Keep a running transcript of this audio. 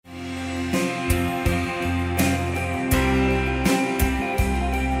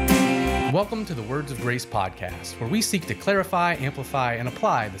welcome to the Words of Grace podcast, where we seek to clarify, amplify, and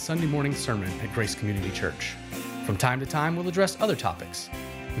apply the Sunday morning sermon at Grace Community Church. From time to time, we'll address other topics.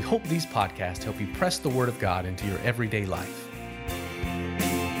 We hope these podcasts help you press the Word of God into your everyday life.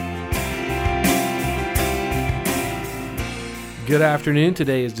 Good afternoon.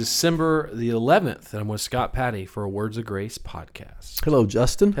 Today is December the 11th, and I'm with Scott Patty for a Words of Grace podcast. Hello,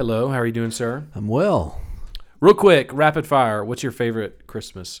 Justin. Hello. How are you doing, sir? I'm well. Real quick, rapid fire. What's your favorite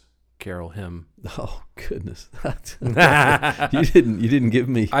Christmas carol hymn? Oh, goodness. You didn't give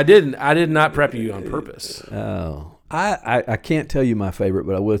me. I did not prep you on purpose. Oh, I can't tell you my favorite,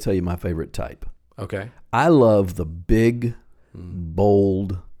 but I will tell you my favorite type. Okay. I love the big,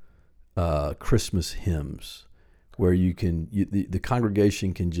 bold Christmas hymns where the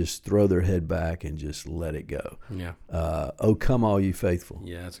congregation can just throw their head back and just let it go. Yeah. Oh, come all you faithful.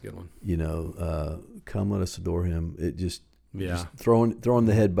 Yeah, that's a good one. Come let us adore him. It just Yeah. throwing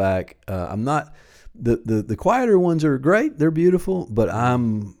the head back. I'm not the quieter ones are great. They're beautiful, but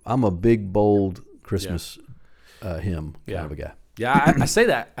I'm a big, bold Christmas hymn kind of a guy. Yeah, I say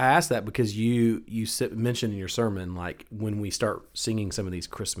that. I asked that because you mentioned in your sermon, like when we start singing some of these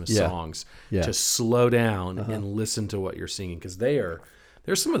Christmas songs, to slow down and listen to what you're singing, because they're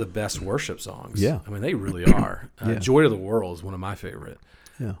some of the best worship songs. Yeah. I mean, they really are. Joy to the World is one of my favorite.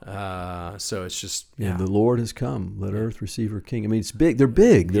 Yeah. So it's just The Lord has come. Let earth receive her King. I mean, it's big. They're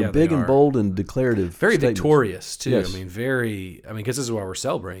big. They're big and bold and declarative. Very statements. victorious too. Yes. I mean, because this is why we're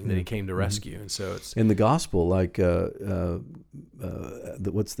celebrating that He came to rescue, and so it's in the gospel. Like,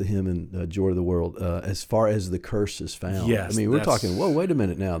 what's the hymn in Joy to the World? As far as the curse is found. Yes, I mean, we're talking. Whoa, wait a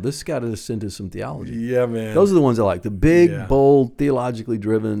minute now. This got us into some theology. Yeah, man. Those are the ones I like. The big, bold, theologically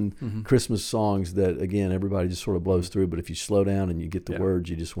driven Christmas songs that, again, everybody just sort of blows through. But if you slow down and you get the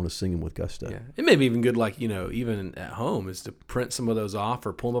words, you just want to sing them with gusto. Yeah. It may be even good, like, even at home, is to print some of those off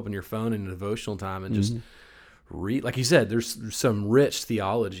or pull them up on your phone in a devotional time and just read. Like you said, there's some rich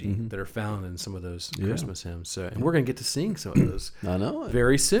theology that are found in some of those Christmas hymns. So, and we're going to get to sing some of those I know it.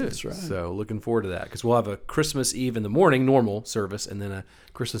 very soon. That's right. So looking forward to that, because we'll have a Christmas Eve in the morning, normal service, and then a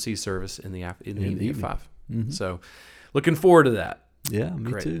Christmas Eve service in the evening at 5. So looking forward to that. Yeah,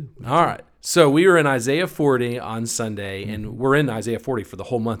 me Great. too. All right. So we were in Isaiah 40 on Sunday, and we're in Isaiah 40 for the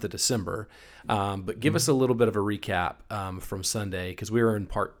whole month of December. But give us a little bit of a recap from Sunday, because we were in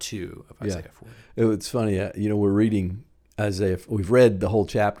part 2 of Isaiah 40. It's funny. We're reading Isaiah. We've read the whole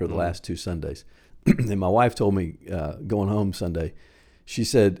chapter the last 2 Sundays. And my wife told me going home Sunday, she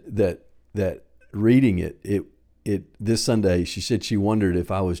said that reading it this Sunday, she said she wondered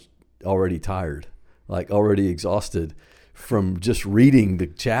if I was already tired, like already exhausted from just reading the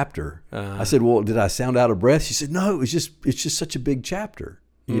chapter. I said, well, did I sound out of breath? She said, no, it's just such a big chapter.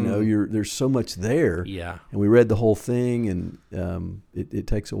 There's so much there. Yeah. And we read the whole thing, and it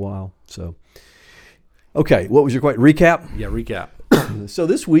takes a while. So, okay, what was your question? Recap? Yeah, recap. So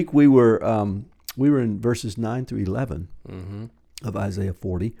this week we were in verses 9 through 11 of Isaiah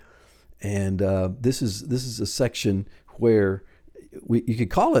 40, and this is a section where you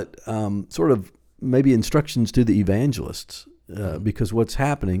could call it sort of maybe instructions to the evangelists, because what's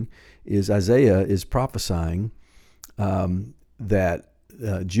happening is Isaiah is prophesying that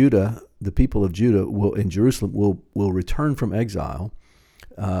Judah, the people of Judah in Jerusalem will return from exile.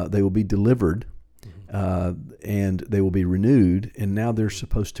 They will be delivered, and they will be renewed. And now they're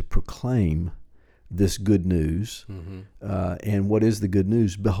supposed to proclaim this good news. And what is the good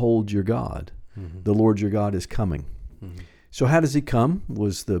news? Behold your God. The Lord your God is coming. So how does He come?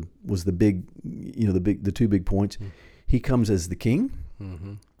 Was the big, the 2 big points. He comes as the King,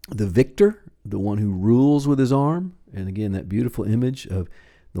 the victor, the one who rules with His arm. And again, that beautiful image of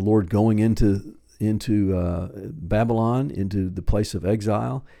the Lord going into Babylon, into the place of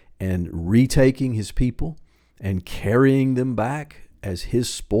exile, and retaking His people and carrying them back as His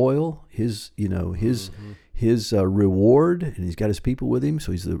spoil, His reward. And He's got His people with Him.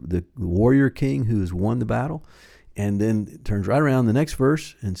 So He's the warrior king who has won the battle. And then it turns right around the next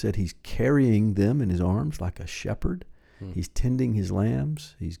verse and said He's carrying them in His arms like a shepherd. He's tending His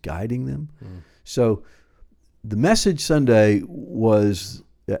lambs. He's guiding them. So the message Sunday was,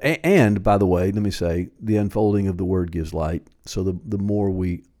 and by the way, let me say, the unfolding of the Word gives light. So the more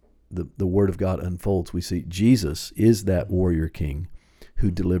the Word of God unfolds, we see Jesus is that warrior king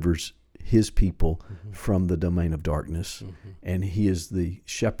who delivers His people from the domain of darkness. And He is the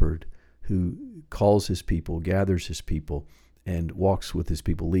shepherd who calls His people, gathers His people, and walks with His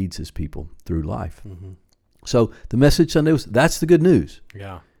people, leads His people through life. So the message Sunday was, that's the good news.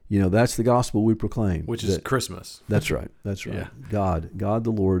 Yeah. That's the gospel we proclaim. Which is Christmas. That's right. That's right. Yeah. God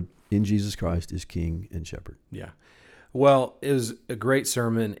the Lord in Jesus Christ is King and Shepherd. Yeah. Well, it was a great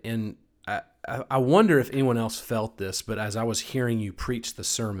sermon, and I wonder if anyone else felt this, but as I was hearing you preach the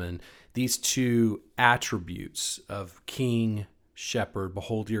sermon, these two attributes of king, shepherd,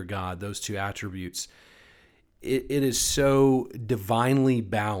 behold your God, those two attributes, it is so divinely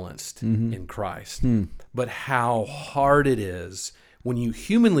balanced in Christ. But how hard it is when you,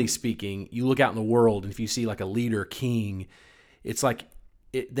 humanly speaking, you look out in the world, and if you see like a leader, king, it's like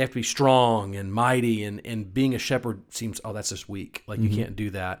they have to be strong and mighty, and being a shepherd seems, oh, that's just weak. Like you can't do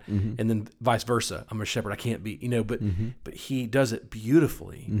that. And then vice versa. I'm a shepherd. I can't be, but he does it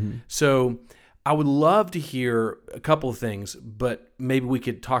beautifully. So I would love to hear a couple of things, but maybe we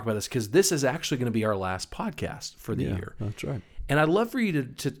could talk about this because this is actually going to be our last podcast for the year. That's right. And I'd love for you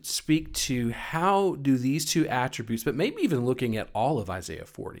to speak to how do these two attributes, but maybe even looking at all of Isaiah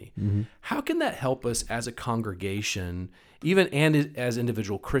 40, how can that help us as a congregation, even and as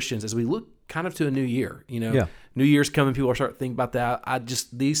individual Christians, as we look kind of to a new year? New Year's coming, people are starting to think about that.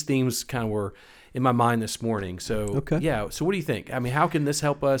 These themes kind of were in my mind this morning. So, so what do you think? I mean, how can this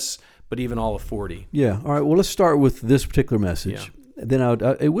help us, but even all of 40? Yeah. All right. Well, let's start with this particular message. Yeah. Then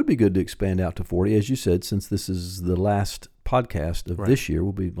it would be good to expand out to 40, as you said, since this is the last podcast of this year.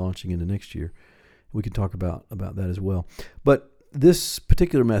 We'll be launching into next year. We can talk about that as well. But this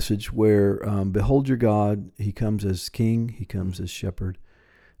particular message where, behold your God, he comes as king, he comes as shepherd.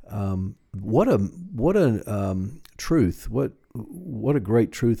 What a truth, what a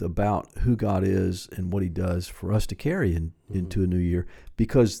great truth about who God is and what he does for us to carry into a new year.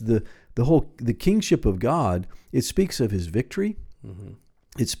 Because the kingship of God, it speaks of his victory.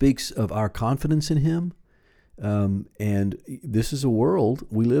 It speaks of our confidence in him. And this is a world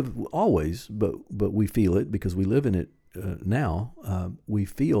we live always, but we feel it because we live in it now. We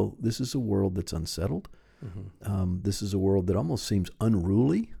feel this is a world that's unsettled. This is a world that almost seems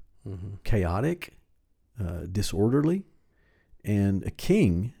unruly, chaotic, disorderly. And a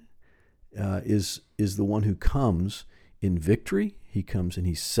king is the one who comes in victory. He comes and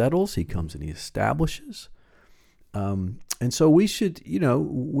he settles. He comes and he establishes. And so we should,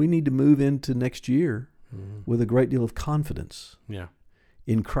 we need to move into next year with a great deal of confidence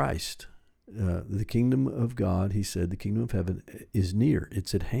in Christ. The kingdom of God, he said, the kingdom of heaven is near.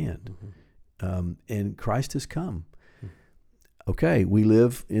 It's at hand. And Christ has come. Okay, we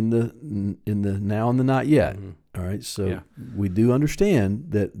live in the now and the not yet. All right, so we do understand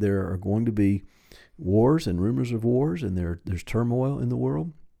that there are going to be wars and rumors of wars, and there's turmoil in the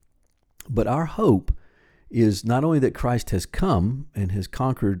world. But our hope is not only that Christ has come and has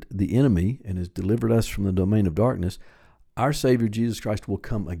conquered the enemy and has delivered us from the domain of darkness, our Savior Jesus Christ will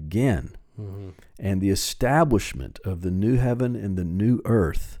come again. And the establishment of the new heaven and the new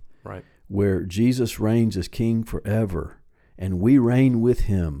earth, where Jesus reigns as King forever, and we reign with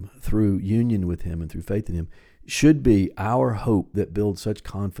him through union with him and through faith in him, should be our hope that builds such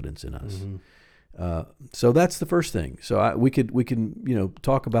confidence in us. So that's the first thing. So we can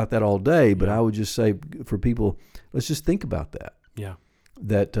talk about that all day, but I would just say for people, let's just think about that.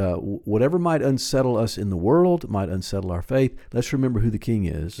 That whatever might unsettle us in the world, might unsettle our faith, let's remember who the King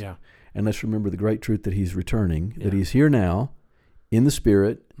is. And let's remember the great truth that he's returning, that he's here now in the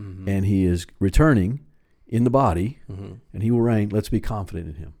spirit, and he is returning in the body, and he will reign. Let's be confident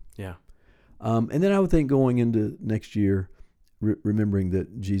in him. And then I would think going into next year, remembering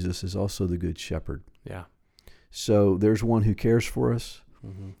that Jesus is also the good shepherd. So there's one who cares for us.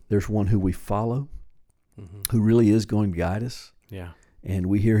 There's one who we follow, who really is going to guide us. And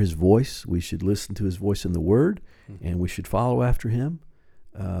we hear his voice. We should listen to his voice in the word, and we should follow after him.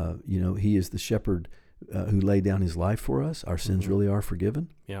 He is the shepherd who laid down his life for us. Our sins really are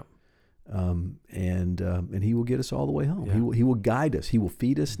forgiven. And he will get us all the way home. He will guide us. He will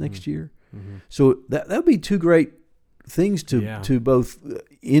feed us next year. So that would be two great things to both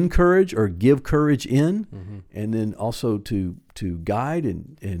encourage or give courage in, and then also to guide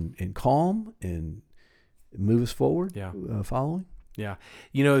and calm and move us forward. Following.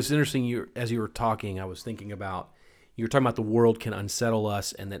 It's interesting. As you were talking, I was thinking about, you were talking about the world can unsettle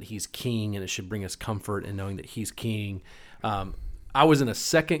us and that he's king, and it should bring us comfort in knowing that he's king. I was in a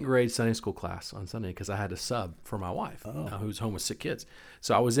second grade Sunday school class on Sunday because I had to sub for my wife who's home with sick kids.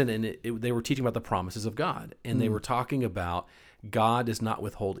 So I was in, and they were teaching about the promises of God, and they were talking about God does not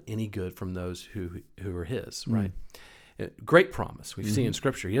withhold any good from those who are his, right? Great promise. We've seen in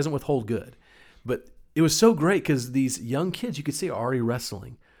Scripture. He doesn't withhold good. But it was so great because these young kids, you could see, are already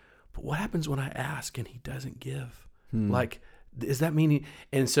wrestling. But what happens when I ask and he doesn't give? Like, does that mean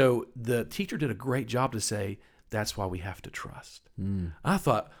And so the teacher did a great job to say, that's why we have to trust. I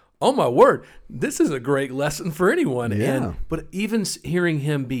thought, oh my word, this is a great lesson for anyone. Yeah. But even hearing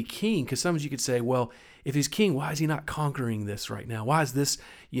him be king, because sometimes you could say, well, if he's king, why is he not conquering this right now? Why is this?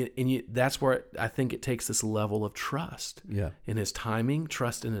 That's where I think it takes this level of trust in his timing,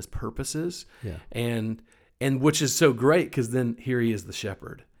 trust in his purposes, and which is so great because then here he is the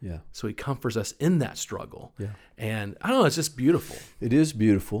shepherd. Yeah. So he comforts us in that struggle. Yeah. And I don't know, it's just beautiful. It is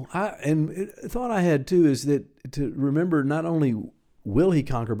beautiful. A thought I had too is that to remember not only will he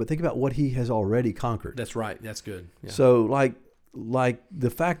conquer, but think about what he has already conquered. That's right. That's good. Yeah. So like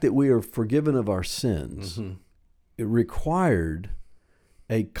the fact that we are forgiven of our sins, it required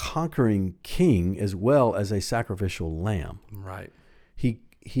a conquering king as well as a sacrificial lamb. Right.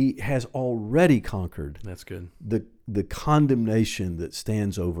 He has already conquered. That's good. The condemnation that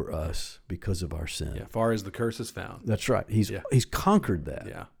stands over us because of our sin. Yeah, far as the curse is found. That's right. He's conquered that.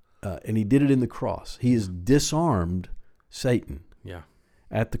 Yeah. And he did it in the cross. He has disarmed Satan. Yeah.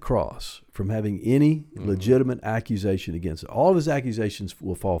 At the cross from having any legitimate accusation against it. All of his accusations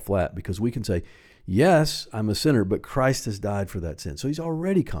will fall flat because we can say, yes, I'm a sinner, but Christ has died for that sin. So he's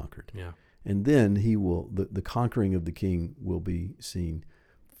already conquered. Yeah. And then he will, the conquering of the king will be seen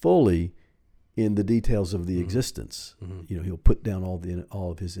fully in the details of the existence. He'll put down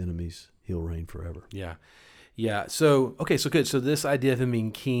all of his enemies. He'll reign forever. Yeah. Yeah. So good. So this idea of him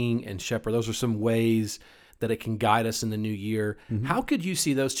being king and shepherd, those are some ways that it can guide us in the new year. How could you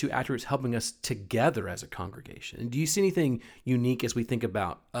see those two attributes helping us together as a congregation? And do you see anything unique as we think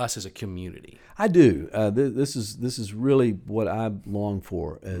about us as a community? I do. This is really what I long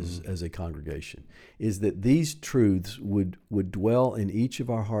for as a congregation, is that these truths would dwell in each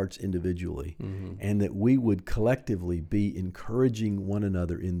of our hearts individually, and that we would collectively be encouraging one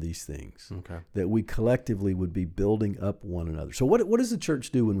another in these things. Okay. That we collectively would be building up one another. So what does the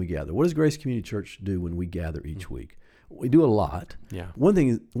church do when we gather? What does Grace Community Church do when we gather each week? We do a lot. Yeah.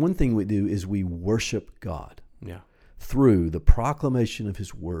 One thing we do is we worship God. Yeah. Through the proclamation of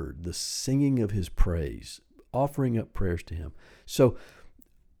his word, the singing of his praise, offering up prayers to him. So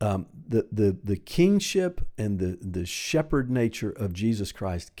the kingship and the shepherd nature of Jesus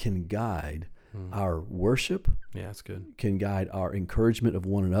Christ can guide our worship. Yeah, that's good. Can guide our encouragement of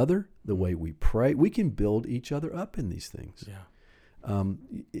one another, the way we pray. We can build each other up in these things. Yeah.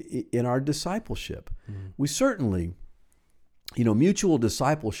 In our discipleship, we certainly, mutual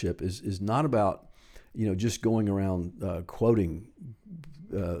discipleship is not about just going around quoting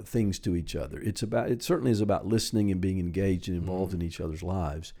things to each other. It certainly is about listening and being engaged and involved in each other's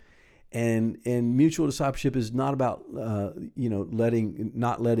lives. And mutual discipleship is not about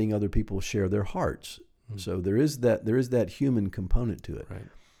not letting other people share their hearts. So there is that human component to it. Right.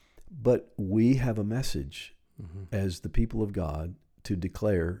 But we have a message as the people of God to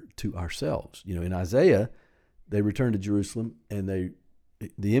declare to ourselves. In Isaiah, they returned to Jerusalem, and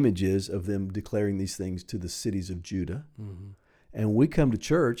the image is of them declaring these things to the cities of Judah. And we come to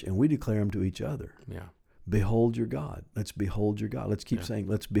church and we declare them to each other. Yeah. Behold your God. Let's behold your God. Let's keep saying,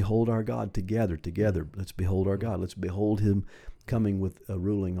 let's behold our God together. Let's behold our God. Let's behold him coming with a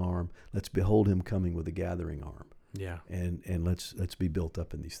ruling arm. Let's behold him coming with a gathering arm. Yeah. And let's be built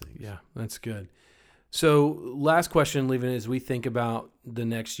up in these things. Yeah, that's good. So last question, Leavin, as we think about the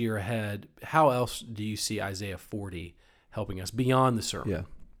next year ahead, how else do you see Isaiah 40 helping us beyond the sermon?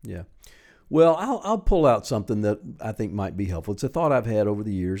 Yeah. Well, I'll pull out something that I think might be helpful. It's a thought I've had over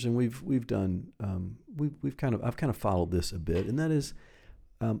the years, and I've kind of followed this a bit, and that is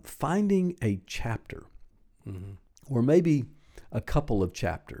finding a chapter, or maybe a couple of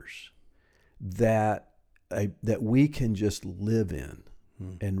chapters that we can just live in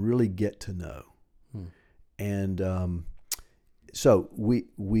and really get to know. And so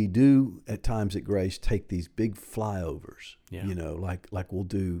we do at times at Grace take these big flyovers, like we'll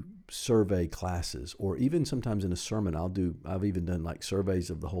do survey classes, or even sometimes in a sermon I've even done like surveys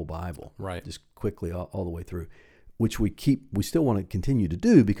of the whole Bible, right? Just quickly all the way through, which we still want to continue to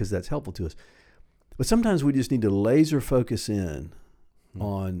do because that's helpful to us. But sometimes we just need to laser focus in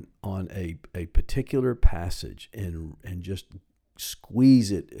on a particular passage and just squeeze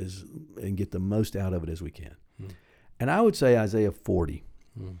it and get the most out of it as we can. And I would say Isaiah 40,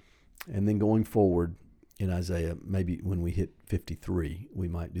 and then going forward in Isaiah, maybe when we hit 53, we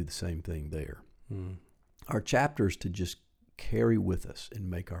might do the same thing there. Our chapters to just carry with us and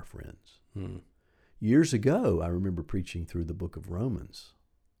make our friends. Years ago, I remember preaching through the book of Romans,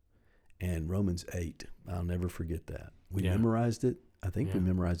 and Romans 8. I'll never forget that. We memorized it. I think we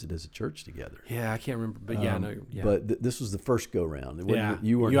memorized it as a church together. Yeah, I can't remember, but But this was the first go round.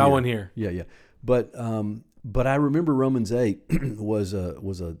 You weren't here. I wasn't here. Yeah. But I remember Romans 8 was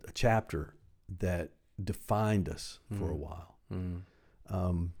a chapter that defined us for a while.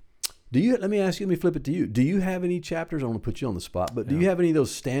 Let me flip it to you. Do you have any chapters? I don't want to put you on the spot, but do you have any of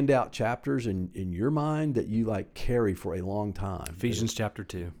those standout chapters in your mind that you like carry for a long time? Ephesians chapter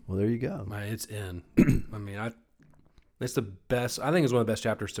 2. Well, there you go. It's in. I mean, it's the best. I think it's one of the best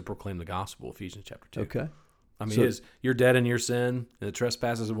chapters to proclaim the gospel. Ephesians chapter 2. Okay. I mean, you're dead in your sin and the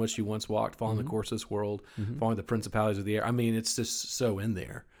trespasses in which you once walked, following the course of this world, following the principalities of the air. I mean, it's just so in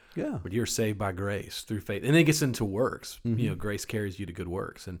there. Yeah. But you're saved by grace through faith. And then it gets into works. Grace carries you to good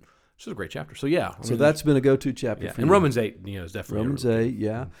works. And it's just a great chapter. So, yeah. So that's been a go-to chapter for you. And Romans 8, is definitely Romans 8,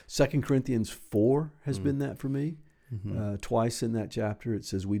 yeah. 2 Corinthians 4 has been that for me. Twice in that chapter it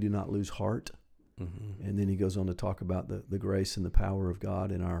says we do not lose heart. And then he goes on to talk about the grace and the power of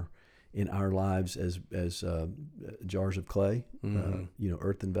God in our lives as jars of clay,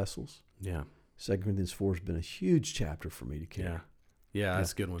 earthen vessels. Yeah. 2 Corinthians 4 has been a huge chapter for me to carry. Yeah,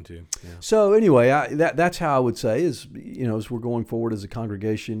 that's a good one too. Yeah. So anyway, that's how I would say is, as we're going forward as a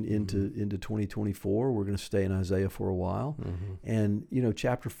congregation into 2024, we're going to stay in Isaiah for a while. And,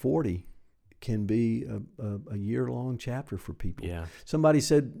 chapter 40 can be a year-long chapter for people. Yeah. Somebody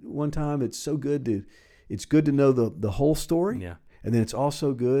said one time it's good to know the whole story. Yeah. And then it's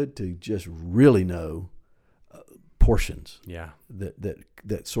also good to just really know portions. Yeah.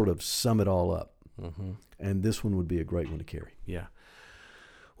 That sort of sum it all up. And this one would be a great one to carry. Yeah.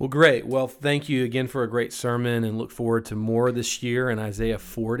 Well, great. Well, thank you again for a great sermon, and look forward to more this year in Isaiah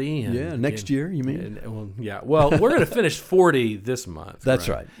 40. And next year, you mean? Well, we're going to finish 40 this month. That's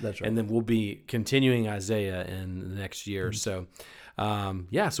right. And then we'll be continuing Isaiah in the next year. So, so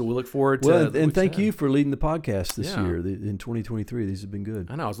we'll look forward to and thank you for leading the podcast this year in 2023. These have been good.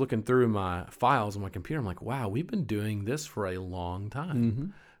 I know. I was looking through my files on my computer. I'm like, wow, we've been doing this for a long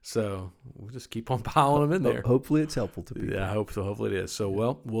time. So we'll just keep on piling them in there. Hopefully it's helpful to people. Yeah, I hope so. Hopefully it is. So,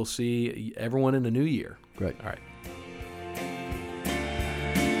 we'll see everyone in the new year. Great. All right.